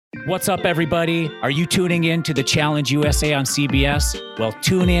What's up, everybody? Are you tuning in to the Challenge USA on CBS? Well,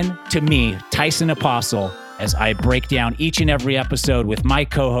 tune in to me, Tyson Apostle, as I break down each and every episode with my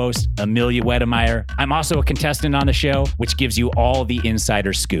co-host, Amelia Wedemeyer. I'm also a contestant on the show, which gives you all the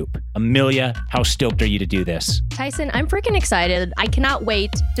insider scoop. Amelia, how stoked are you to do this? Tyson, I'm freaking excited. I cannot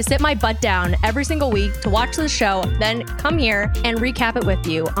wait to sit my butt down every single week to watch the show, then come here and recap it with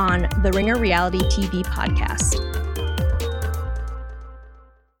you on the Ringer Reality TV podcast.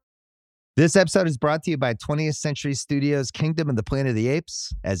 This episode is brought to you by 20th Century Studios' Kingdom of the Planet of the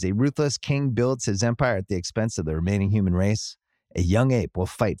Apes. As a ruthless king builds his empire at the expense of the remaining human race, a young ape will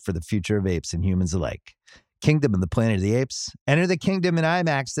fight for the future of apes and humans alike. Kingdom of the Planet of the Apes. Enter the kingdom in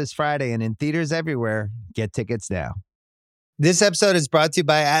IMAX this Friday and in theaters everywhere. Get tickets now. This episode is brought to you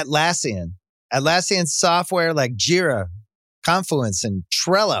by Atlassian. Atlassian software like Jira, Confluence, and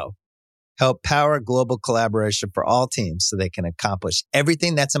Trello help power global collaboration for all teams so they can accomplish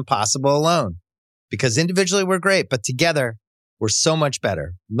everything that's impossible alone. Because individually we're great, but together we're so much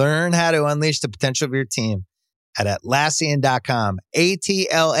better. Learn how to unleash the potential of your team at Atlassian.com.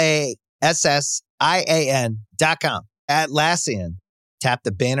 Atlassian.com. Atlassian. Tap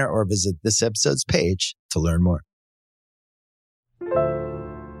the banner or visit this episode's page to learn more.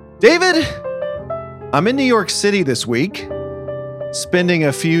 David, I'm in New York City this week, spending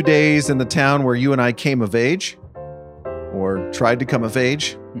a few days in the town where you and I came of age, or tried to come of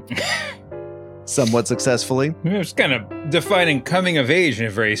age, somewhat successfully. It's kind of defining coming of age in a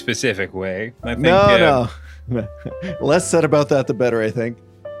very specific way. I think, No. Less said about that, the better, I think.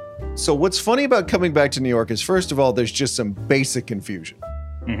 So what's funny about coming back to New York is, first of all, there's just some basic confusion.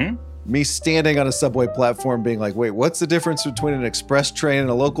 Mm-hmm. Me standing on a subway platform being like, wait, what's the difference between an express train and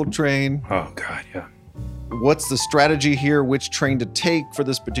a local train? Oh, God, yeah. What's the strategy here? Which train to take for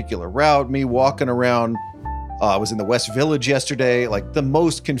this particular route? Me walking around, I was in the West Village yesterday, like the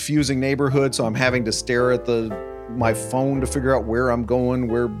most confusing neighborhood. So I'm having to stare at my phone to figure out where I'm going,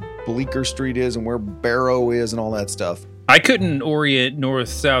 where Bleecker Street is and where Barrow is and all that stuff. I couldn't orient north,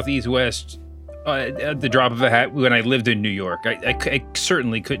 south, east, west at the drop of a hat when I lived in New York. I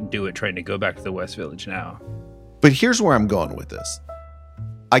certainly couldn't do it trying to go back to the West Village now. But here's where I'm going with this.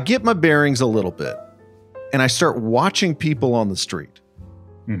 I get my bearings a little bit, and I start watching people on the street.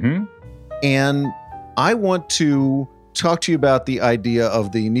 Mm-hmm. And I want to talk to you about the idea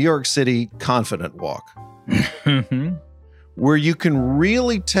of the New York City Confident Walk, Mm-hmm. where you can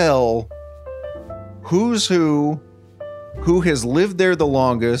really tell who's who has lived there the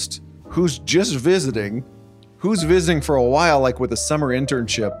longest, who's just visiting, who's visiting for a while, like with a summer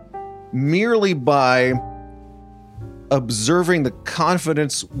internship, merely by observing the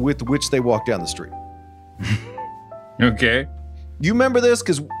confidence with which they walk down the street. Okay. You remember this?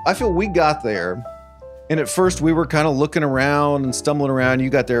 Because I feel we got there, and at first we were kind of looking around and stumbling around. You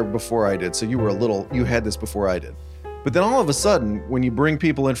got there before I did, so you had this before I did. But then all of a sudden, when you bring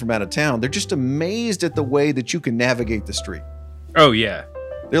people in from out of town, they're just amazed at the way that you can navigate the street. Oh, yeah.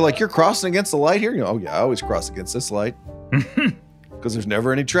 They're like, you're crossing against the light here? You know, oh yeah, I always cross against this light because there's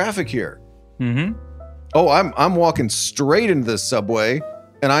never any traffic here. Mm-hmm. Oh, I'm walking straight into this subway,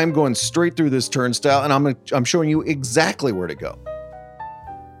 and I'm going straight through this turnstile, and I'm showing you exactly where to go.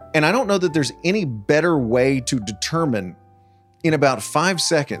 And I don't know that there's any better way to determine in about 5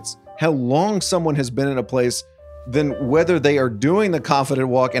 seconds how long someone has been in a place than whether they are doing the confident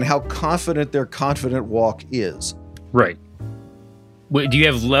walk and how confident their confident walk is. Right. Wait, do you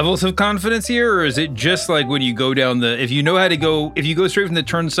have levels of confidence here, or is it just like when you go down if you go straight from the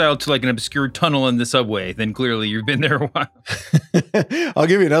turnstile to like an obscure tunnel in the subway, then clearly you've been there a while. I'll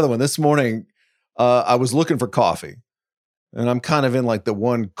give you another one. This morning, I was looking for coffee, and I'm kind of in like the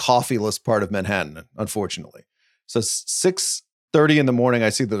one coffeeless part of Manhattan, unfortunately. So 6:30 in the morning, I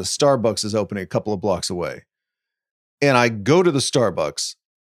see that a Starbucks is opening a couple of blocks away. And I go to the Starbucks,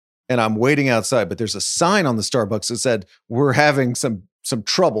 and I'm waiting outside, but there's a sign on the Starbucks that said, we're having some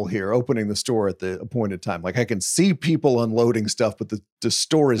trouble here opening the store at the appointed time. Like I can see people unloading stuff, but the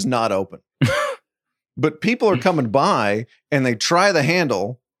store is not open. But people are coming by and they try the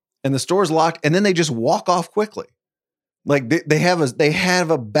handle and the store's locked, and then they just walk off quickly. Like they have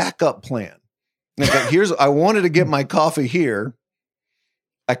a backup plan. Like, I wanted to get my coffee here.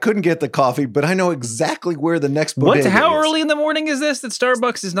 I couldn't get the coffee, but I know exactly where the next bodega is. How early in the morning is this that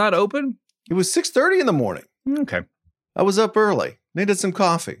Starbucks is not open? It was 6:30 in the morning. Okay. I was up early. Needed some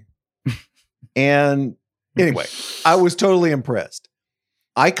coffee. And anyway, I was totally impressed.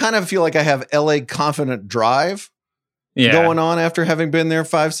 I kind of feel like I have LA confident drive going on after having been there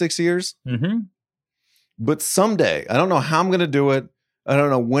 5-6 years. Mm-hmm. But someday, I don't know how I'm going to do it. I don't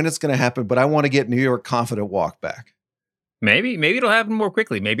know when it's going to happen, but I want to get New York confident walk back. Maybe it'll happen more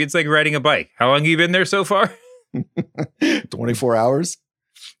quickly. Maybe it's like riding a bike. How long have you been there so far? 24 hours.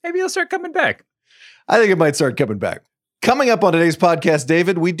 Maybe it'll start coming back. I think it might start coming back. Coming up on today's podcast,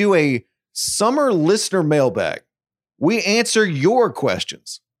 David, we do a summer listener mailbag. We answer your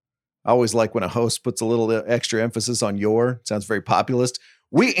questions. I always like when a host puts a little extra emphasis on your. It sounds very populist.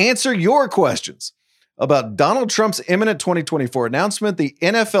 We answer your questions about Donald Trump's imminent 2024 announcement, the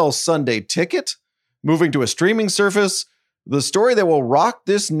NFL Sunday Ticket, moving to a streaming service, the story that will rock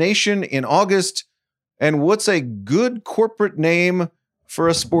this nation in August, and what's a good corporate name for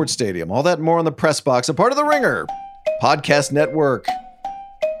a sports stadium. All that and more on the Press Box, a part of the Ringer Podcast Network.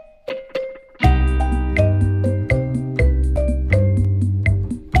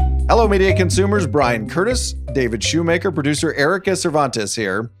 Hello, media consumers. Brian Curtis, David Shoemaker, producer Erica Cervantes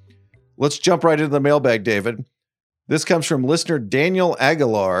here. Let's jump right into the mailbag, David. This comes from listener Daniel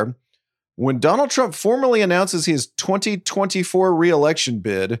Aguilar. When Donald Trump formally announces his 2024 re-election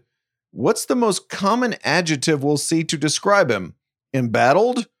bid, what's the most common adjective we'll see to describe him?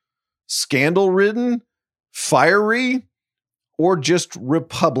 Embattled? Scandal-ridden? Fiery? Or just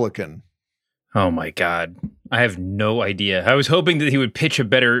Republican? Oh my God. I have no idea. I was hoping that he would pitch a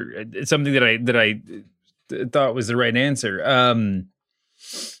better, something that I thought was the right answer.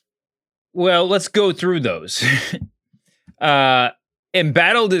 Well, let's go through those.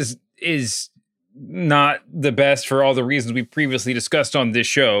 Embattled is not the best for all the reasons we previously discussed on this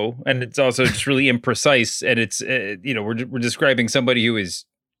show, and it's also just really imprecise. And it's we're describing somebody who is,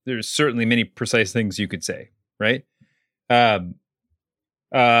 there's certainly many precise things you could say, right?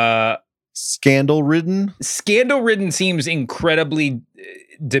 Scandal-ridden? Scandal-ridden seems incredibly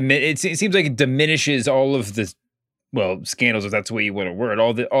it seems like it diminishes all of the, well, scandals, if that's the way you want to word,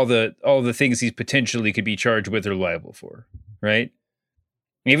 all the things he's potentially could be charged with or liable for, right?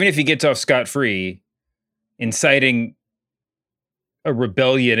 Even if he gets off scot-free, inciting a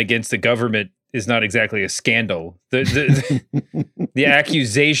rebellion against the government is not exactly a scandal. The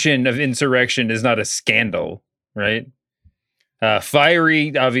accusation of insurrection is not a scandal, right?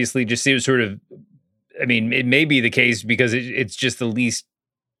 Fiery, obviously, just seems sort of, I mean, it may be the case because it's just the least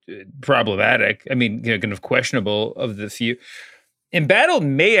problematic. I mean, kind of questionable of the few. Embattled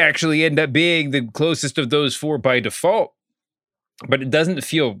may actually end up being the closest of those four by default, but it doesn't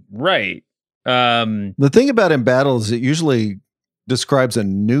feel right. The thing about embattled is it usually describes a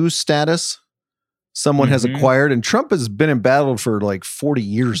new status someone has acquired, and Trump has been embattled for like 40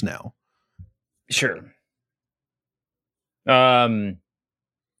 years now. Sure.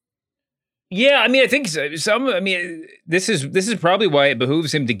 Yeah, I mean, I think this is probably why it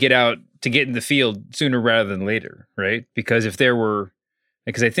behooves him to get in the field sooner rather than later, right? Because if there were,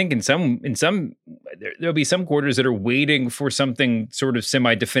 because I think in some there'll be some quarters that are waiting for something sort of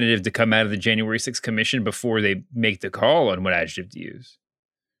semi-definitive to come out of the January 6th commission before they make the call on what adjective to use,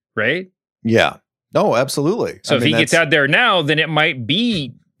 right? Yeah. No, absolutely. So if he gets out there now, then it might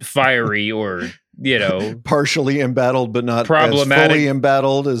be fiery or, partially embattled, but not problematic, as fully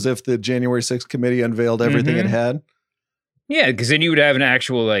embattled as if the January 6th committee unveiled everything it had. Yeah, because then you would have an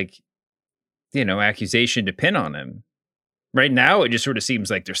actual, accusation to pin on him. Right now, it just sort of seems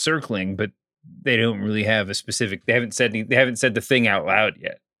like they're circling, but they don't really have a specific. They haven't said the thing out loud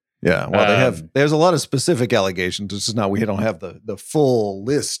yet. Yeah, well, there's a lot of specific allegations. It's just not, we don't have the full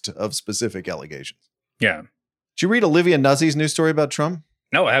list of specific allegations. Yeah. Did you read Olivia Nuzzi's new story about Trump?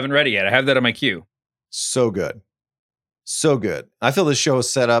 No, I haven't read it yet. I have that on my queue. So good. So good. I feel this show is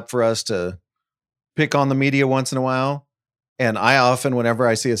set up for us to pick on the media once in a while. And I often, whenever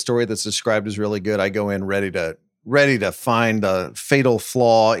I see a story that's described as really good, I go in ready to find a fatal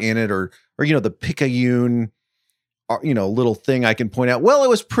flaw in it or the picayune, little thing I can point out. Well, it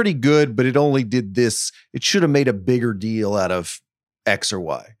was pretty good, but it only did this. It should have made a bigger deal out of X or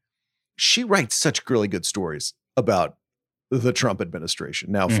Y. She writes such really good stories about the Trump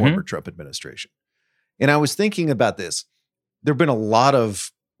administration, now former Trump administration. And I was thinking about this. There've been a lot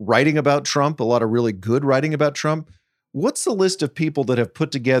of writing about Trump, a lot of really good writing about Trump. What's the list of people that have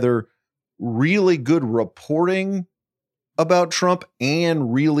put together really good reporting about Trump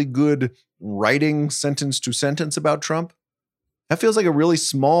and really good writing sentence to sentence about Trump? That feels like a really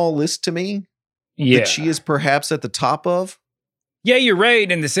small list to me. Yeah. That she is perhaps at the top of. Yeah, you're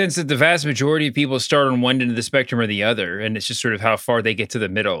right in the sense that the vast majority of people start on one end of the spectrum or the other, and it's just sort of how far they get to the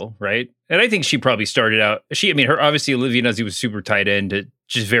middle, right? And I think she probably started out, obviously Olivia Nuzzi was super tight end at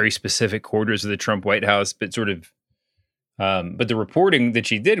just very specific quarters of the Trump White House, but sort of, but the reporting that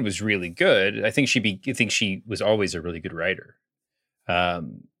she did was really good. I think she was always a really good writer. But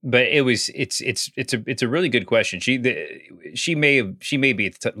it's a really good question. She may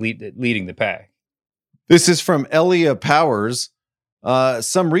be leading the pack. This is from Elia Powers.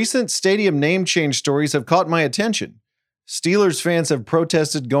 Some recent stadium name change stories have caught my attention. Steelers fans have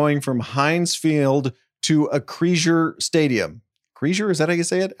protested going from Heinz Field to Acrisure Stadium. Acrisure, is that how you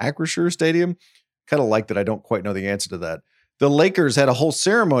say it? Acrisure Stadium? Kind of like that. I don't quite know the answer to that. The Lakers had a whole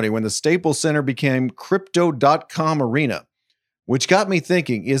ceremony when the Staples Center became Crypto.com Arena, which got me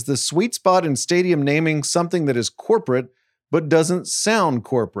thinking, is the sweet spot in stadium naming something that is corporate but doesn't sound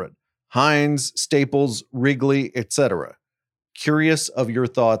corporate? Heinz, Staples, Wrigley, etc. Curious of your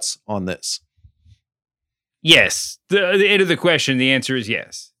thoughts on this. Yes. The end of the question, the answer is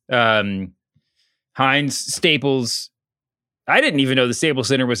yes. Heinz, Staples. I didn't even know the Staples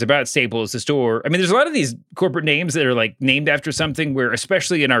Center was about Staples, the store. I mean, there's a lot of these corporate names that are like named after something where,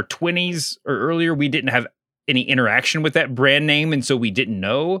 especially in our 20s or earlier, we didn't have any interaction with that brand name, and so we didn't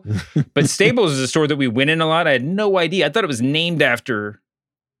know. But Staples is a store that we went in a lot. I had no idea. I thought it was named after,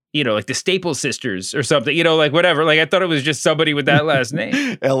 like the Staples sisters or something, like whatever. Like I thought it was just somebody with that last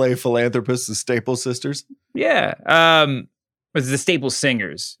name. LA philanthropists, the Staples sisters. Yeah. Was the Staples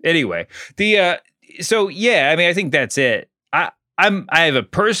singers. Anyway, so yeah, I mean, I think that's it. I have a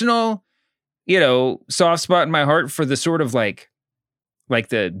personal, soft spot in my heart for the sort of like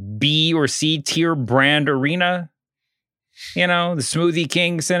the B or C tier brand arena, the Smoothie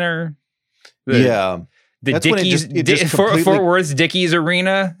King Center. The Dickies, Fort Worth's Dickies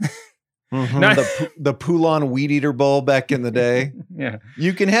Arena. Mm-hmm. The Poulon Weed Eater Bowl back in the day. Yeah.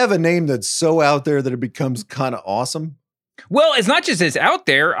 You can have a name that's so out there that it becomes kind of awesome. Well, it's not just it's out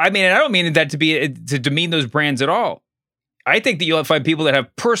there. I mean, I don't mean that to demean those brands at all. I think that you'll find people that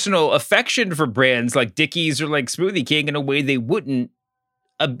have personal affection for brands like Dickies or like Smoothie King in a way they wouldn't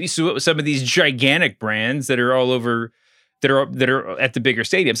some of these gigantic brands that are all over, that are at the bigger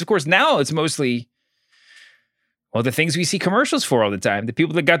stadiums. Of course, now it's mostly, the things we see commercials for all the time, the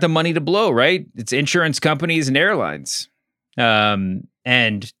people that got the money to blow, right? It's insurance companies and airlines, and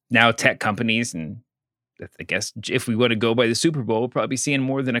now tech companies. And I guess if we want to go by the Super Bowl, we'll probably be seeing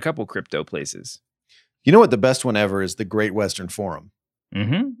more than a couple crypto places. You know what the best one ever is? The Great Western Forum.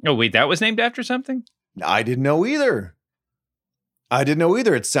 Mm-hmm. Oh, wait, that was named after something? I didn't know either.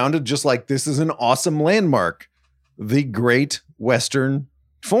 It sounded just like this is an awesome landmark. The Great Western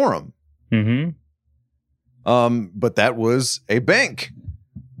Forum. Mm-hmm. But that was a bank.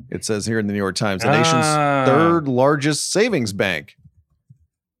 It says here in the New York Times, the nation's third largest savings bank,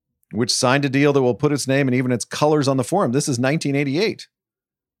 which signed a deal that will put its name and even its colors on the forum. This is 1988.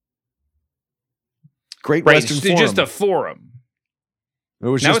 Great Western Forum. Just a forum. It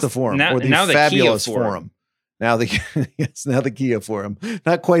was just the forum, or the fabulous forum. Now the Kia Forum.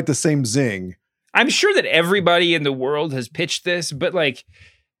 Not quite the same zing. I'm sure that everybody in the world has pitched this, but like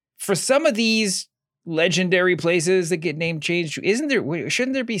for some of these legendary places that get name changed,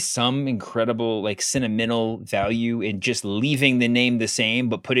 shouldn't there be some incredible like sentimental value in just leaving the name the same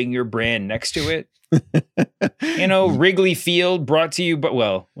but putting your brand next to it? Wrigley Field brought to you,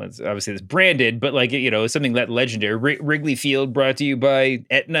 obviously it's branded, but like, something that legendary. Wrigley Field brought to you by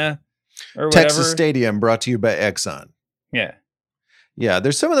Aetna or whatever. Texas Stadium brought to you by Exxon. Yeah. Yeah.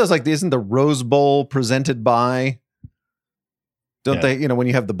 There's some of those, like, isn't the Rose Bowl presented by, they, when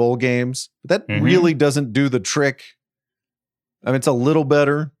you have the bowl games, that really doesn't do the trick. I mean, it's a little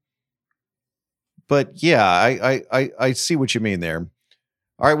better, but yeah, I see what you mean there.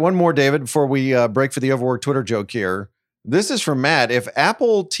 All right, one more, David, before we break for the overworked Twitter joke here. This is from Matt. If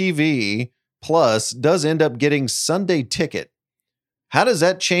Apple TV Plus does end up getting Sunday Ticket, how does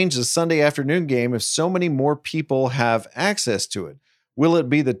that change the Sunday afternoon game if so many more people have access to it? Will it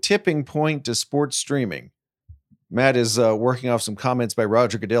be the tipping point to sports streaming? Matt is working off some comments by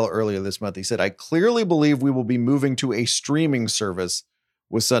Roger Goodell earlier this month. He said, I clearly believe we will be moving to a streaming service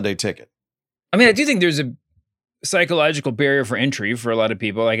with Sunday Ticket. I mean, I do think there's a psychological barrier for entry for a lot of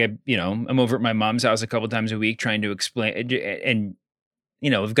people. Like I'm over at my mom's house a couple times a week trying to explain, and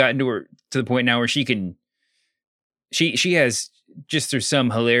I've gotten to the point now where she has, just through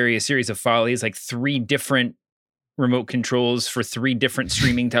some hilarious series of follies, like 3 different remote controls for 3 different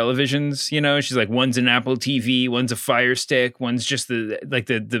streaming televisions. She's like, one's an Apple TV, one's a Fire Stick, one's just the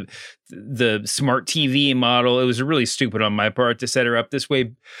smart TV model. It was really stupid on my part to set her up this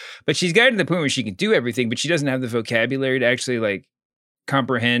way, but she's gotten to the point where she can do everything, but she doesn't have the vocabulary to actually like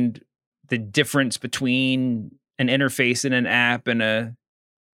comprehend the difference between an interface and an app and a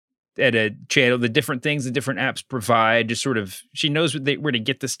channel, the different things the different apps provide. Just sort of, she knows where to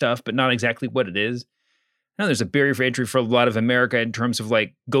get the stuff, but not exactly what it is. I know there's a barrier for entry for a lot of America in terms of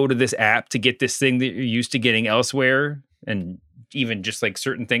like, go to this app to get this thing that you're used to getting elsewhere. And even just like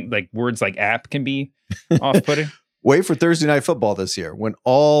certain things, like words like app can be off-putting. Wait for Thursday Night Football this year when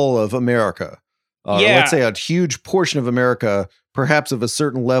all of America Let's say a huge portion of America, perhaps of a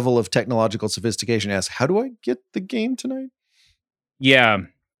certain level of technological sophistication, asks, how do I get the game tonight? Yeah.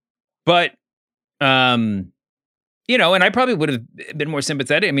 But, and I probably would have been more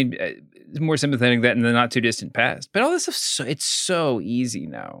sympathetic. I mean, more sympathetic that in the not too distant past. But all this stuff, it's so easy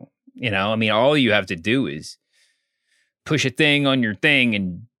now. I mean, all you have to do is push a thing on your thing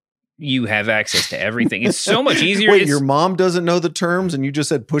and you have access to everything. It's so much easier. Wait, your mom doesn't know the terms and you just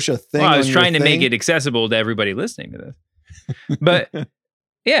said push a thing? Well, I was trying to make it accessible to everybody listening to this. But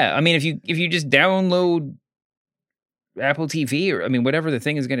yeah, I mean, if you just download Apple TV or, I mean, whatever the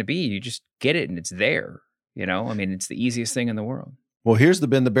thing is going to be, you just get it and it's there. I mean, it's the easiest thing in the world. Well, here's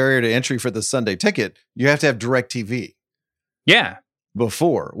been the barrier to entry for the Sunday ticket. You have to have DirecTV. Yeah.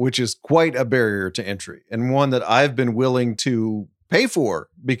 Before, which is quite a barrier to entry, and one that I've been willing to pay for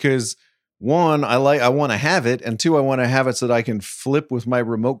because one, I want to have it, and two, I want to have it so that I can flip with my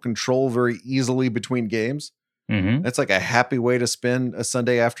remote control very easily between games. Mm-hmm. That's like a happy way to spend a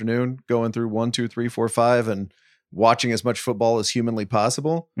Sunday afternoon, going through 1, 2, 3, 4, 5 and watching as much football as humanly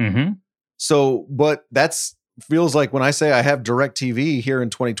possible. Mm-hmm. So, but that's feels like when I say I have DirecTV here in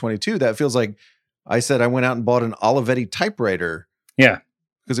 2022, that feels like I said I went out and bought an Olivetti typewriter. Yeah.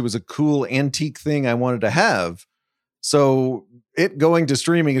 Because it was a cool antique thing I wanted to have. So it going to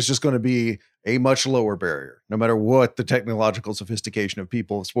streaming is just going to be a much lower barrier, no matter what the technological sophistication of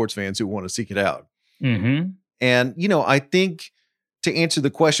people, sports fans who want to seek it out. Mm-hmm. And, I think to answer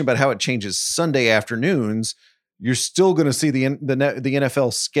the question about how it changes Sunday afternoons, you're still going to see the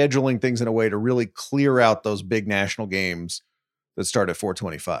NFL scheduling things in a way to really clear out those big national games that start at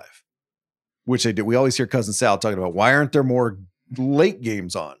 4:25, which they do. We always hear Cousin Sal talking about, why aren't there more late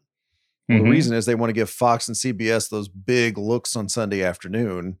games on? Well, the reason is they want to give Fox and CBS those big looks on Sunday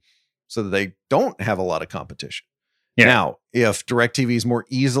afternoon so that they don't have a lot of competition. Yeah. Now, if DirecTV is more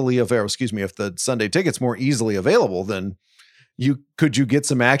easily available, if the Sunday ticket's more easily available, then could you get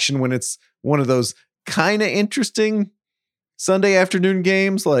some action when it's one of those kind of interesting Sunday afternoon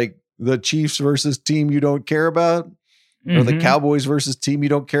games like the Chiefs versus team you don't care about, or the Cowboys versus team you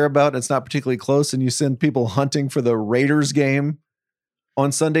don't care about, and it's not particularly close, and you send people hunting for the Raiders game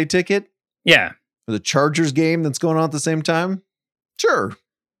on Sunday ticket? Yeah. Or the Chargers game that's going on at the same time? Sure.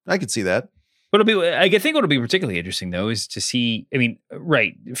 I could see that. I think what'll be particularly interesting, though, is to see, I mean,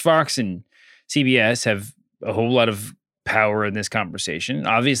 right, Fox and CBS have a whole lot of power in this conversation.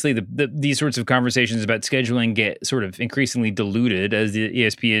 Obviously, these sorts of conversations about scheduling get sort of increasingly diluted as the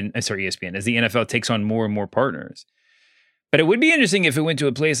ESPN, as the NFL takes on more and more partners. But it would be interesting if it went to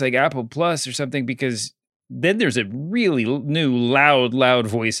a place like Apple Plus or something, because then there's a really new, loud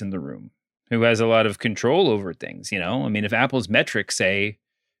voice in the room who has a lot of control over things, I mean, if Apple's metrics say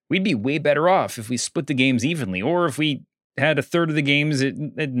we'd be way better off if we split the games evenly, or if we had a third of the games at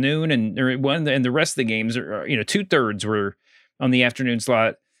noon and the rest of the games are 2/3 were on the afternoon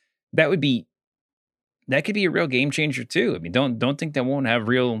slot, that could be a real game changer too. I mean, don't think that won't have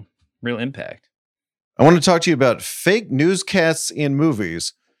real impact. I want to talk to you about fake newscasts in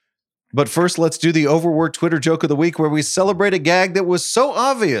movies. But first, let's do the overworked Twitter joke of the week, where we celebrate a gag that was so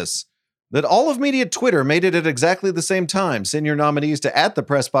obvious that all of media Twitter made it at exactly the same time. Send your nominees to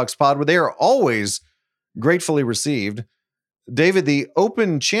 @thepressboxpod, where they are always gratefully received. David, the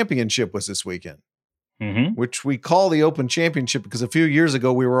Open Championship was this weekend, which we call the Open Championship because a few years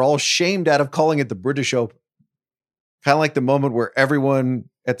ago we were all shamed out of calling it the British Open. Kind of like the moment where everyone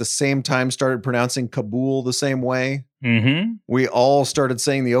at the same time started pronouncing Kabul the same way. Mm-hmm. We all started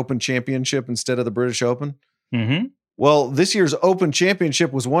saying the Open Championship instead of the British Open. Mm-hmm. Well, this year's Open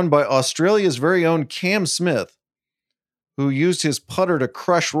Championship was won by Australia's very own Cam Smith, who used his putter to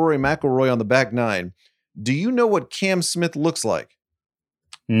crush Rory McIlroy on the back nine. Do you know what Cam Smith looks like?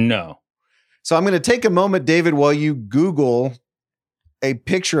 No. So I'm going to take a moment, David, while you Google a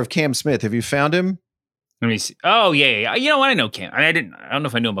picture of Cam Smith. Have you found him? Let me see. Oh, yeah. You know what? I know Cam. I don't know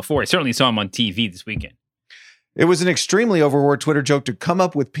if I knew him before. I certainly saw him on TV this weekend. It was an extremely overworked Twitter joke to come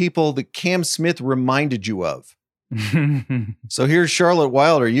up with people that Cam Smith reminded you of. So here's Charlotte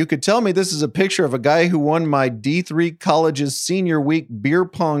Wilder. You could tell me this is a picture of a guy who won my D3 college's senior week beer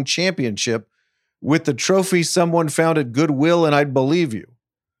pong championship with the trophy someone found at Goodwill, and I'd believe you.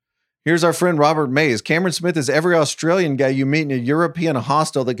 Here's our friend Robert Mays. Cameron Smith is every Australian guy you meet in a European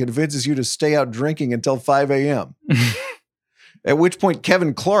hostel that convinces you to stay out drinking until 5 a.m. At which point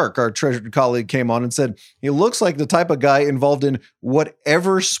Kevin Clark, our treasured colleague, came on and said, he looks like the type of guy involved in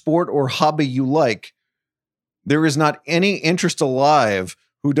whatever sport or hobby you like. There is not any interest alive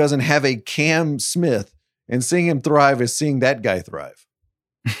who doesn't have a Cam Smith, and seeing him thrive is seeing that guy thrive.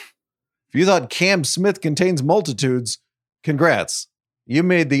 If you thought Cam Smith contains multitudes, congrats. You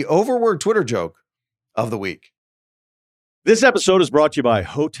made the overworked Twitter joke of the week. This episode is brought to you by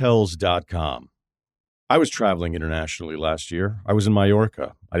Hotels.com. I was traveling internationally last year. I was in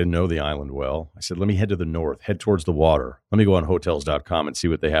Mallorca. I didn't know the island well. I said, let me head to the north, head towards the water. Let me go on Hotels.com and see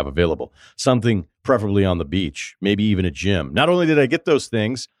what they have available. Something preferably on the beach, maybe even a gym. Not only did I get those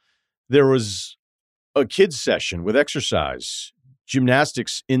things, there was a kids session with exercise,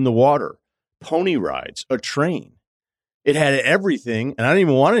 gymnastics in the water, pony rides, a train. It had everything, and I didn't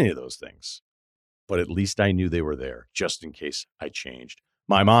even want any of those things. But at least I knew they were there, just in case I changed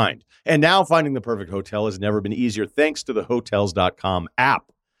my mind. And now finding the perfect hotel has never been easier thanks to the Hotels.com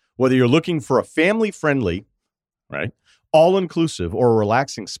app. Whether you're looking for a family-friendly, right, all-inclusive or a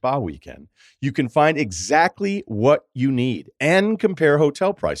relaxing spa weekend, you can find exactly what you need and compare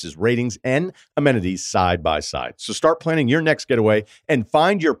hotel prices, ratings, and amenities side by side. So start planning your next getaway and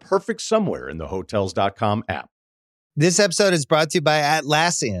find your perfect somewhere in the Hotels.com app. This episode is brought to you by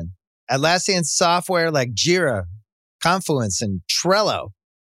Atlassian. Atlassian software like Jira, Confluence, and Trello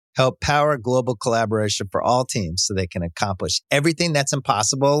help power global collaboration for all teams so they can accomplish everything that's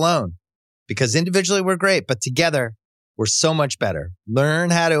impossible alone. Because individually we're great, but together we're so much better. Learn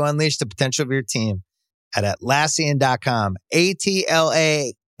how to unleash the potential of your team at Atlassian.com.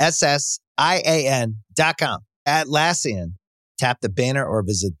 Atlassian.com. Atlassian. Tap the banner or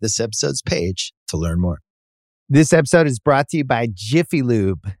visit this episode's page to learn more. This episode is brought to you by Jiffy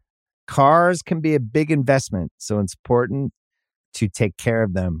Lube. Cars can be a big investment, so it's important to take care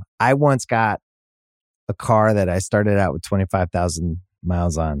of them. I once got a car that I started out with 25,000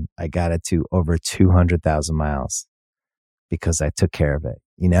 miles on. I got it to over 200,000 miles because I took care of it.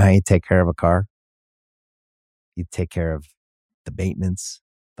 You know how you take care of a car? You take care of the maintenance,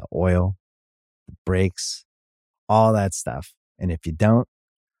 the oil, the brakes, all that stuff. And if you don't,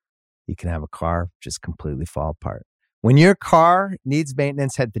 you can have a car just completely fall apart. When your car needs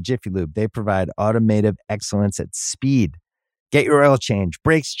maintenance, head to Jiffy Lube. They provide automotive excellence at speed. Get your oil change,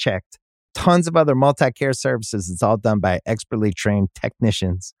 brakes checked, tons of other multi-care services. It's all done by expertly trained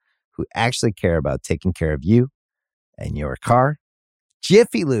technicians who actually care about taking care of you and your car.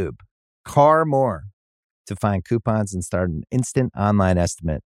 Jiffy Lube, car more. To find coupons and start an instant online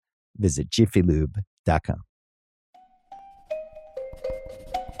estimate, visit jiffylube.com.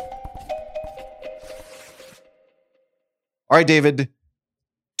 All right, David,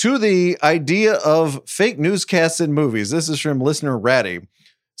 to the idea of fake newscasts in movies. This is from listener Ratty.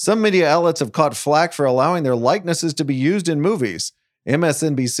 Some media outlets have caught flack for allowing their likenesses to be used in movies.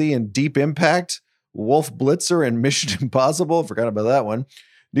 MSNBC and Deep Impact, Wolf Blitzer and Mission Impossible. Forgot about that one.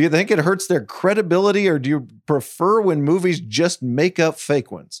 Do you think it hurts their credibility, or do you prefer when movies just make up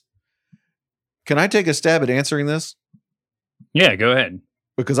fake ones? Can I take a stab at answering this? Yeah, go ahead.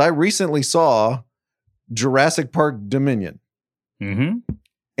 Because I recently saw Jurassic Park Dominion. Mm-hmm.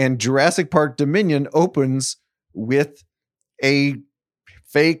 And Jurassic Park Dominion opens with a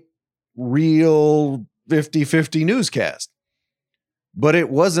fake, real 50-50 newscast. But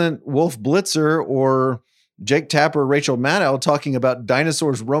it wasn't Wolf Blitzer or Jake Tapper or Rachel Maddow talking about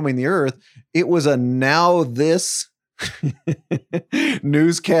dinosaurs roaming the earth. It was a Now This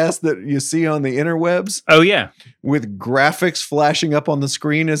newscast that you see on the interwebs. Oh, yeah. With graphics flashing up on the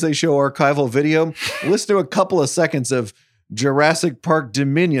screen as they show archival video. Listen to a couple of seconds of Jurassic Park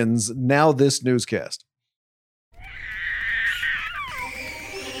Dominion's Now This newscast.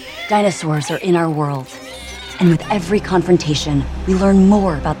 Dinosaurs are in our world. And with every confrontation, we learn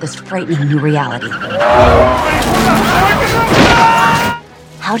more about this frightening new reality.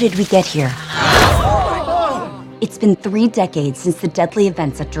 How did we get here? It's been 3 decades since the deadly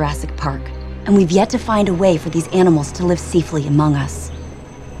events at Jurassic Park, and we've yet to find a way for these animals to live safely among us.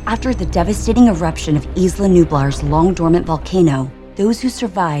 After the devastating eruption of Isla Nublar's long-dormant volcano, those who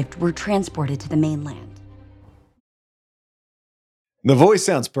survived were transported to the mainland. The voice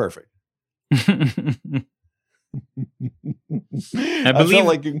sounds perfect. I felt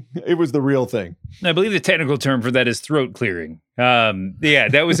like it was the real thing. I believe the technical term for that is throat clearing. Yeah,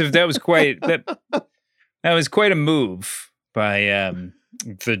 that was quite a move by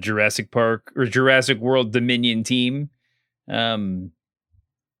the Jurassic Park or Jurassic World Dominion team. I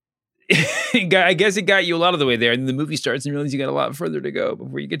guess it got you a lot of the way there, and the movie starts and you realize you got a lot further to go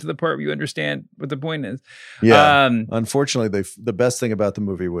before you get to the part where you understand what the point is. Yeah. Unfortunately, the best thing about the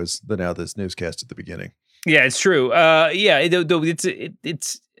movie was the Now This newscast at the beginning. Yeah, it's true. Yeah,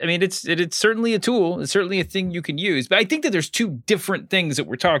 it's certainly a tool. It's certainly a thing you can use. But I think that there's 2 different things that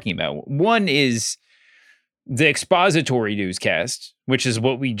we're talking about. One is the expository newscast, which is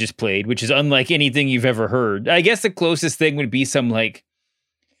what we just played, which is unlike anything you've ever heard. I guess the closest thing would be some ABC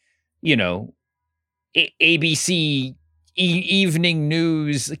evening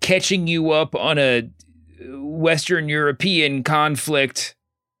news catching you up on a Western European conflict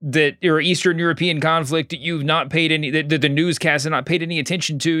or Eastern European conflict that you've not paid any, that the newscasts have not paid any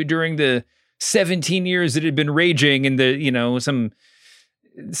attention to during the 17 years that it had been raging, and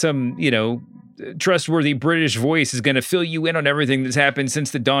some trustworthy British voice is going to fill you in on everything that's happened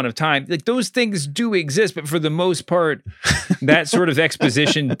since the dawn of time. Like, those things do exist, but for the most part, that sort of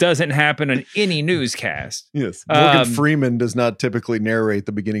exposition doesn't happen on any newscast. Yes. Morgan Freeman does not typically narrate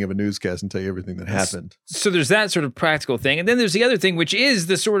the beginning of a newscast and tell you everything that happened. So there's that sort of practical thing. And then there's the other thing, which is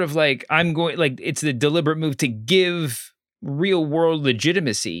the sort of it's the deliberate move to give real world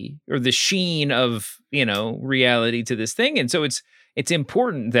legitimacy, or the sheen of, reality to this thing. And so it's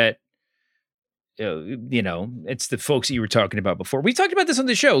important that, it's the folks that you were talking about before. We talked about this on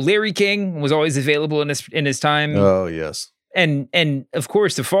the show. Larry King was always available in his time. Oh, yes. And of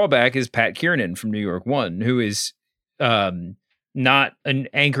course, the fallback is Pat Kiernan from New York One, who is not an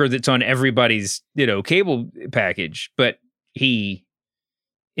anchor that's on everybody's, cable package, but he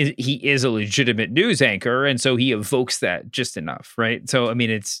is a legitimate news anchor, and so he evokes that just enough, right? So, I mean,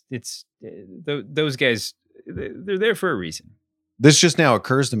 it's those guys, they're there for a reason. This just now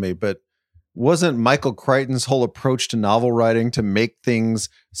occurs to me, but wasn't Michael Crichton's whole approach to novel writing to make things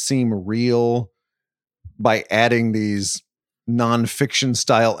seem real by adding these nonfiction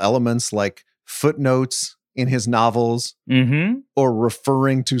style elements like footnotes in his novels, or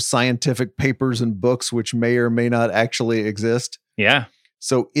referring to scientific papers and books which may or may not actually exist? Yeah.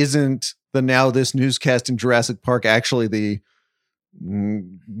 So isn't this newscast in Jurassic Park actually the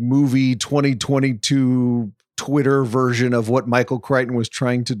movie 2022 Twitter version of what Michael Crichton was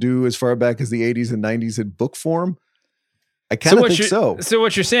trying to do as far back as the 80s and 90s in book form? I kind of think so. So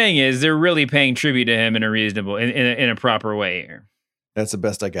what you're saying is they're really paying tribute to him in a reasonable, in a proper way here. That's the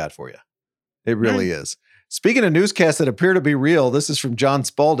best I got for you. It really is. Speaking of newscasts that appear to be real, this is from John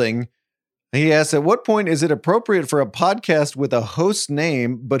Spalding. He asks, at what point is it appropriate for a podcast with a host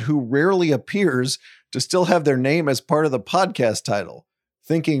name, but who rarely appears, to still have their name as part of the podcast title?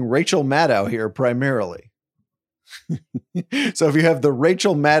 Thinking Rachel Maddow here primarily. So if you have the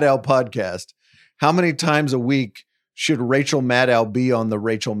Rachel Maddow podcast, how many times a week should Rachel Maddow be on the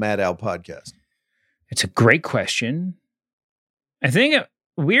Rachel Maddow podcast? It's a great question. I think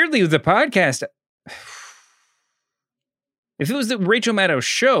weirdly with the podcast, if it was the Rachel Maddow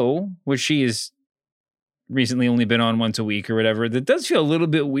show, which she has recently only been on once a week or whatever, that does feel a little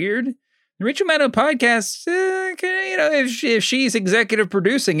bit weird. The Rachel Maddow podcast, if she's executive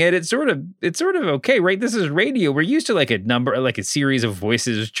producing it, it's sort of okay, right? This is radio. We're used to like a series of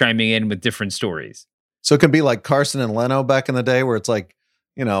voices chiming in with different stories. So it can be like Carson and Leno back in the day, where it's like,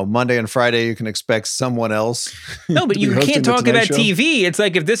 Monday and Friday you can expect someone else. No, but you can't talk about TV. It's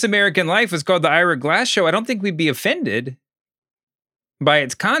like if This American Life was called the Ira Glass Show, I don't think we'd be offended by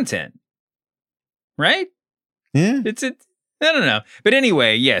its content, right? Yeah, I don't know, but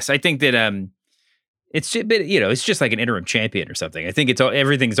anyway, yes, I think that it's just like an interim champion or something. I think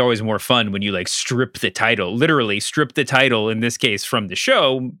everything's always more fun when you like literally strip the title in this case from the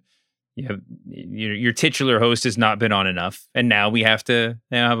show. Your titular host has not been on enough, and now we have to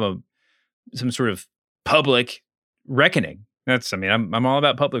have some sort of public reckoning. I'm all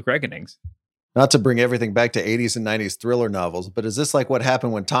about public reckonings. Not to bring everything back to 80s and 90s thriller novels, but is this like what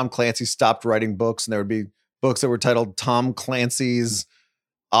happened when Tom Clancy stopped writing books, and there would be books that were titled Tom Clancy's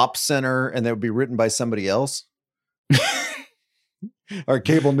Op Center, and they would be written by somebody else? Our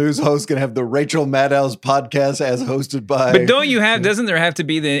cable news host can have the Rachel Maddow's podcast as hosted by. But doesn't there have to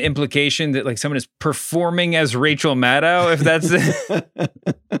be the implication that like someone is performing as Rachel Maddow? If that's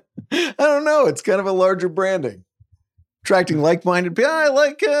I don't know. It's kind of a larger branding. Attracting like-minded people. I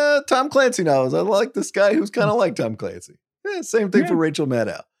like Tom Clancy novels. I like this guy who's kind of like Tom Clancy. Same thing for Rachel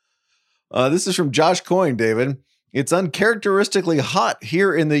Maddow. This is from Josh Coyne, David. It's uncharacteristically hot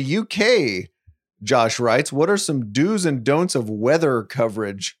here in the UK. Josh writes, what are some do's and don'ts of weather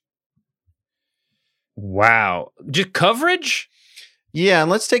coverage? Wow. Just coverage? Yeah,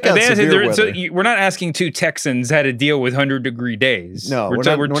 and let's take out severe weather. So we're not asking two Texans how to deal with 100-degree days. No,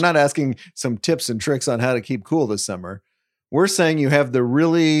 we're not asking some tips and tricks on how to keep cool this summer. We're saying you have the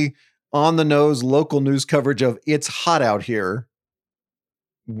really on-the-nose local news coverage of it's hot out here.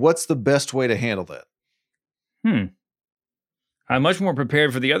 What's the best way to handle that? I'm much more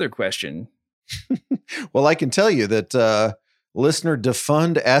prepared for the other question. Well, I can tell you that listener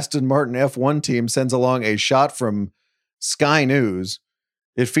defund Aston Martin F1 team sends along a shot from Sky News.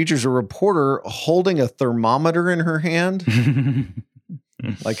 It features a reporter holding a thermometer in her hand.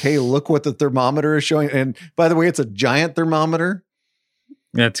 Like, hey, look what the thermometer is showing. And by the way, it's a giant thermometer.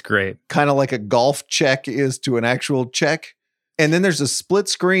 That's great. Kind of like a golf check is to an actual check. And then there's a split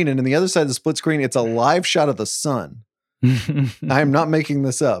screen, and on the other side of the split screen, it's a live shot of the sun. I am not making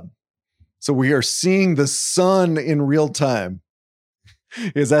this up. So we are seeing the sun in real time.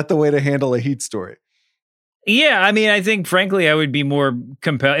 Is that the way to handle a heat story? Yeah, I mean, I think frankly, I would be more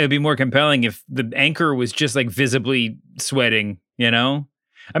it'd be more compelling if the anchor was just like visibly sweating, you know?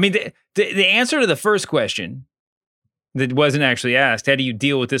 I mean, the answer to the first question that wasn't actually asked, how do you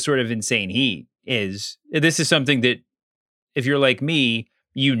deal with this sort of insane heat, is this is something that if you're like me,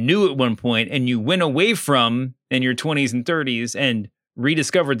 you knew at one point and you went away from in your 20s and 30s and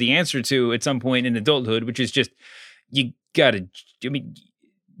rediscovered the answer to at some point in adulthood, which is just, you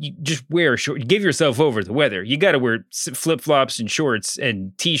just wear short, give yourself over to the weather. You got to wear flip-flops and shorts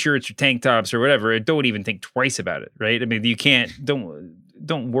and t-shirts or tank tops or whatever. Don't even think twice about it, right? I mean, you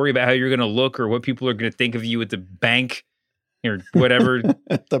don't worry about how you're going to look or what people are going to think of you at the bank or whatever.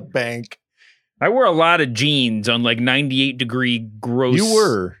 At the bank. I wore a lot of jeans on like 98 degree gross. You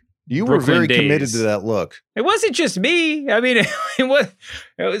were Brooklyn very days. committed to that look. It wasn't just me. I mean, it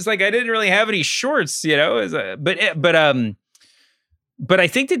was like I didn't really have any shorts, you know. But I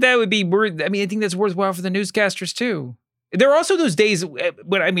think that would be worth. I mean, I think that's worthwhile for the newscasters too. There are also those days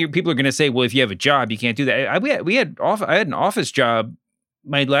when, I mean, people are going to say, well, if you have a job, you can't do that. I had an office job,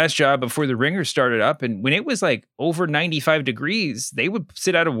 my last job before the Ringer started up, and when it was like over 95 degrees, they would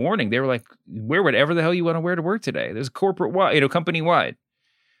sit out a warning. They were like, wear whatever the hell you want to wear to work today. There's corporate wide, company wide.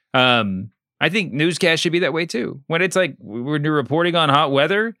 I think newscasts should be that way too. When it's like when you're reporting on hot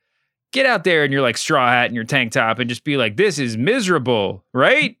weather, get out there in your like straw hat and your tank top and just be like, this is miserable,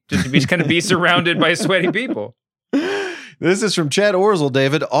 right? Just kind of be surrounded by sweaty people. This is from Chad Orzel,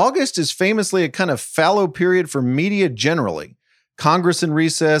 David. August is famously a kind of fallow period for media generally. Congress in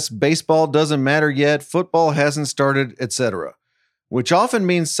recess, baseball doesn't matter yet, football hasn't started, etc. Which often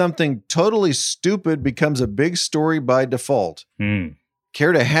means something totally stupid becomes a big story by default.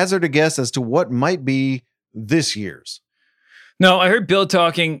 Care to hazard a guess as to what might be this year's? No, I heard Bill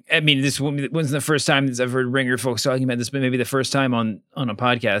talking. I mean, this wasn't the first time I've heard Ringer folks talking about this, but maybe the first time on a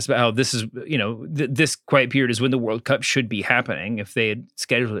podcast about how this is, this quiet period is when the World Cup should be happening if they had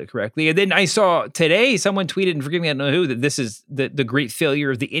scheduled it correctly. And then I saw today someone tweeted, and forgive me, I don't know who, that this is the great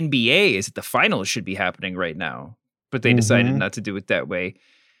failure of the NBA is that the finals should be happening right now, but they decided not to do it that way.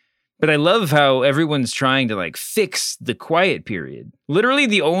 But I love how everyone's trying to like fix the quiet period. Literally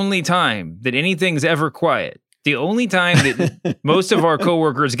the only time that anything's ever quiet. The only time that most of our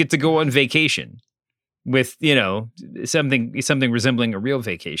coworkers get to go on vacation with, something resembling a real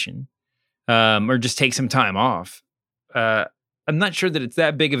vacation, or just take some time off. I'm not sure that it's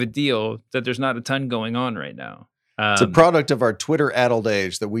that big of a deal that there's not a ton going on right now. It's a product of our Twitter-addled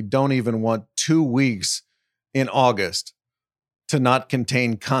age that we don't even want 2 weeks in August to not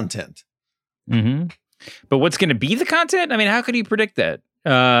contain content. Mm-hmm. But what's going to be the content? I mean, how could you predict that?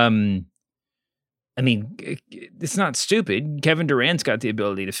 I mean, it's not stupid. Kevin Durant's got the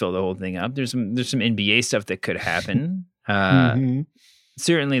ability to fill the whole thing up. There's some NBA stuff that could happen.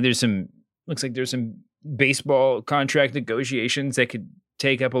 Certainly looks like there's some baseball contract negotiations that could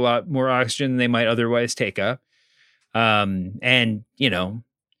take up a lot more oxygen than they might otherwise take up. And,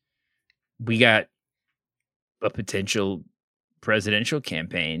 we got a potential presidential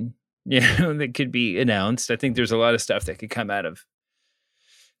campaign, that could be announced. I think there's a lot of stuff that could come out of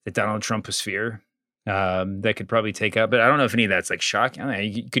the Donald Trumposphere. That could probably take up, but I don't know if any of that's like shocking.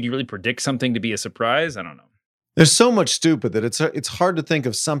 Could you really predict something to be a surprise? I don't know. There's so much stupid that it's hard to think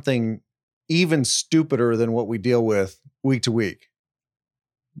of something even stupider than what we deal with week to week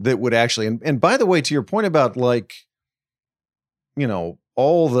that would actually, and by the way, to your point about like,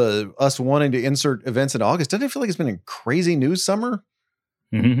 all the us wanting to insert events in August, doesn't it feel like it's been a crazy news summer?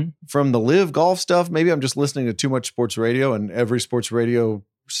 From the live golf stuff? Maybe I'm just listening to too much sports radio, and every sports radio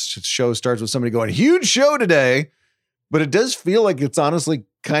show starts with somebody going, huge show today. But it does feel like it's honestly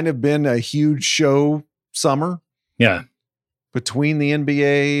kind of been a huge show summer. Yeah. Between the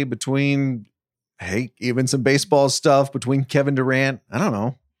NBA, even some baseball stuff, between Kevin Durant. I don't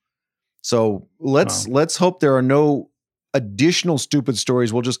know. So let's hope there are no additional stupid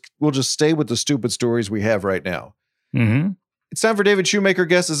stories. We'll just stay with the stupid stories we have right now. It's time for David Shoemaker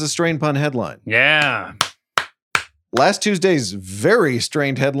guesses a strain pun headline. Yeah. Last Tuesday's very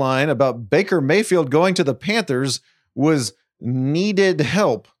strained headline about Baker Mayfield going to the Panthers was needed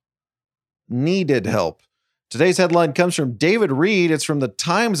help. Needed help. Today's headline comes from David Reed. It's from the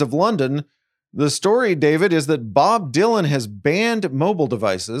Times of London. The story, David, is that Bob Dylan has banned mobile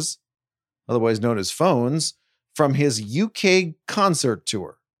devices, otherwise known as phones, from his UK concert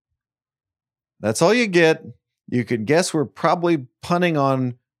tour. That's all you get. You could guess we're probably punning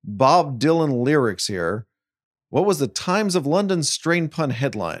on Bob Dylan lyrics here. What was the Times of London strain pun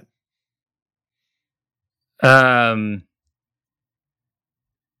headline? Bob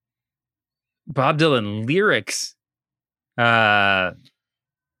Dylan lyrics.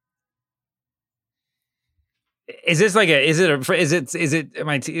 Is it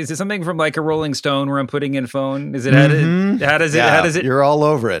something from like a Rolling Stone where I'm putting in phone? Is it how does it You're all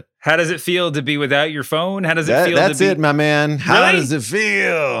over it. How does it feel to be without your phone? How does it feel? That's it, my man. How Really? does it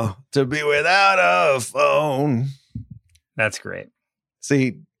feel to be without a phone? That's great.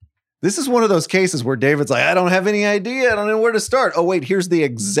 See, this is one of those cases where David's like, I don't have any idea. I don't know where to start. Oh, wait, here's the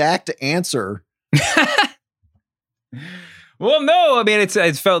exact answer. Well, no, I mean,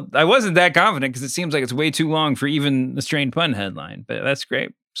 it's felt, I wasn't that confident because it seems like it's way too long for even the strained pun headline, but that's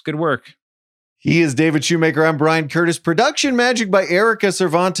great. It's good work. He is David Shoemaker. I'm Brian Curtis. Production magic by Erica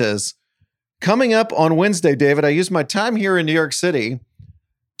Cervantes. Coming up on Wednesday, David, I used my time here in New York City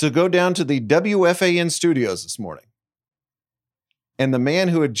to go down to the WFAN studios this morning. And the man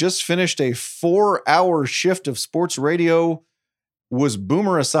who had just finished a 4-hour shift of sports radio was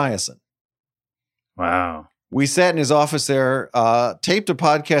Boomer Esiason. Wow. We sat in his office there, taped a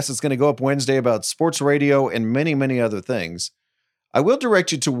podcast that's going to go up Wednesday about sports radio and many, many other things. I will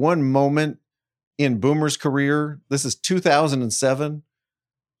direct you to one moment in Boomer's career. This is 2007.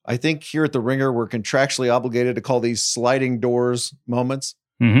 I think here at The Ringer, we're contractually obligated to call these sliding doors moments.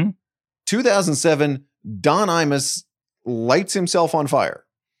 2007, Don Imus lights himself on fire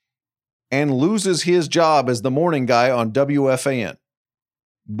and loses his job as the morning guy on WFAN.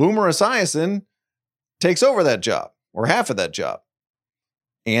 Boomer Esiason takes over that job, or half of that job,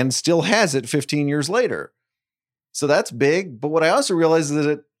 and still has it 15 years later. So that's big. But what I also realized is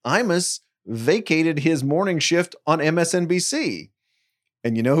that Imus vacated his morning shift on MSNBC.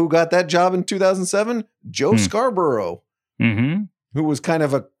 And you know who got that job in 2007? Joe Scarborough, who was kind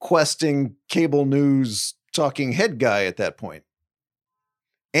of a questing cable news talking head guy at that point.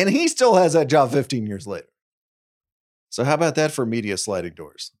 And he still has that job 15 years later. So how about that for media sliding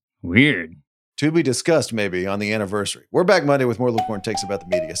doors? Weird. To be discussed maybe on the anniversary. We're back Monday with more Lukewarm Takes about the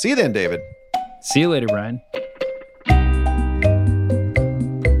media. See you then, David. See you later, Brian.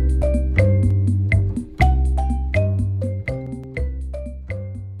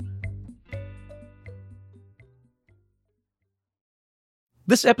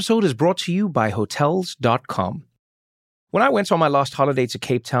 This episode is brought to you by Hotels.com. When I went on my last holiday to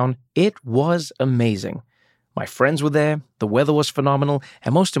Cape Town, it was amazing. My friends were there, the weather was phenomenal,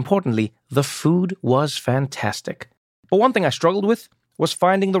 and most importantly, the food was fantastic. But one thing I struggled with was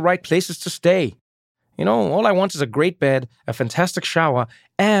finding the right places to stay. You know, all I want is a great bed, a fantastic shower,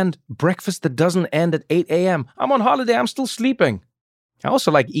 and breakfast that doesn't end at 8 a.m. I'm on holiday, I'm still sleeping. I also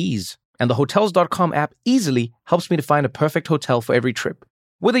like ease, and the Hotels.com app easily helps me to find a perfect hotel for every trip.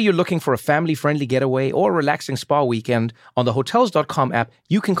 Whether you're looking for a family-friendly getaway or a relaxing spa weekend, on the Hotels.com app,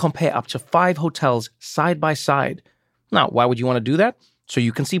 you can compare up to 5 hotels side by side. Now, why would you want to do that? So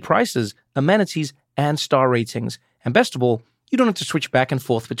you can see prices, amenities, and star ratings. And best of all, you don't have to switch back and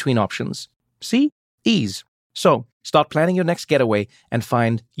forth between options. See? Ease. So, start planning your next getaway and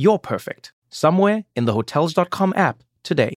find your perfect somewhere in the Hotels.com app today.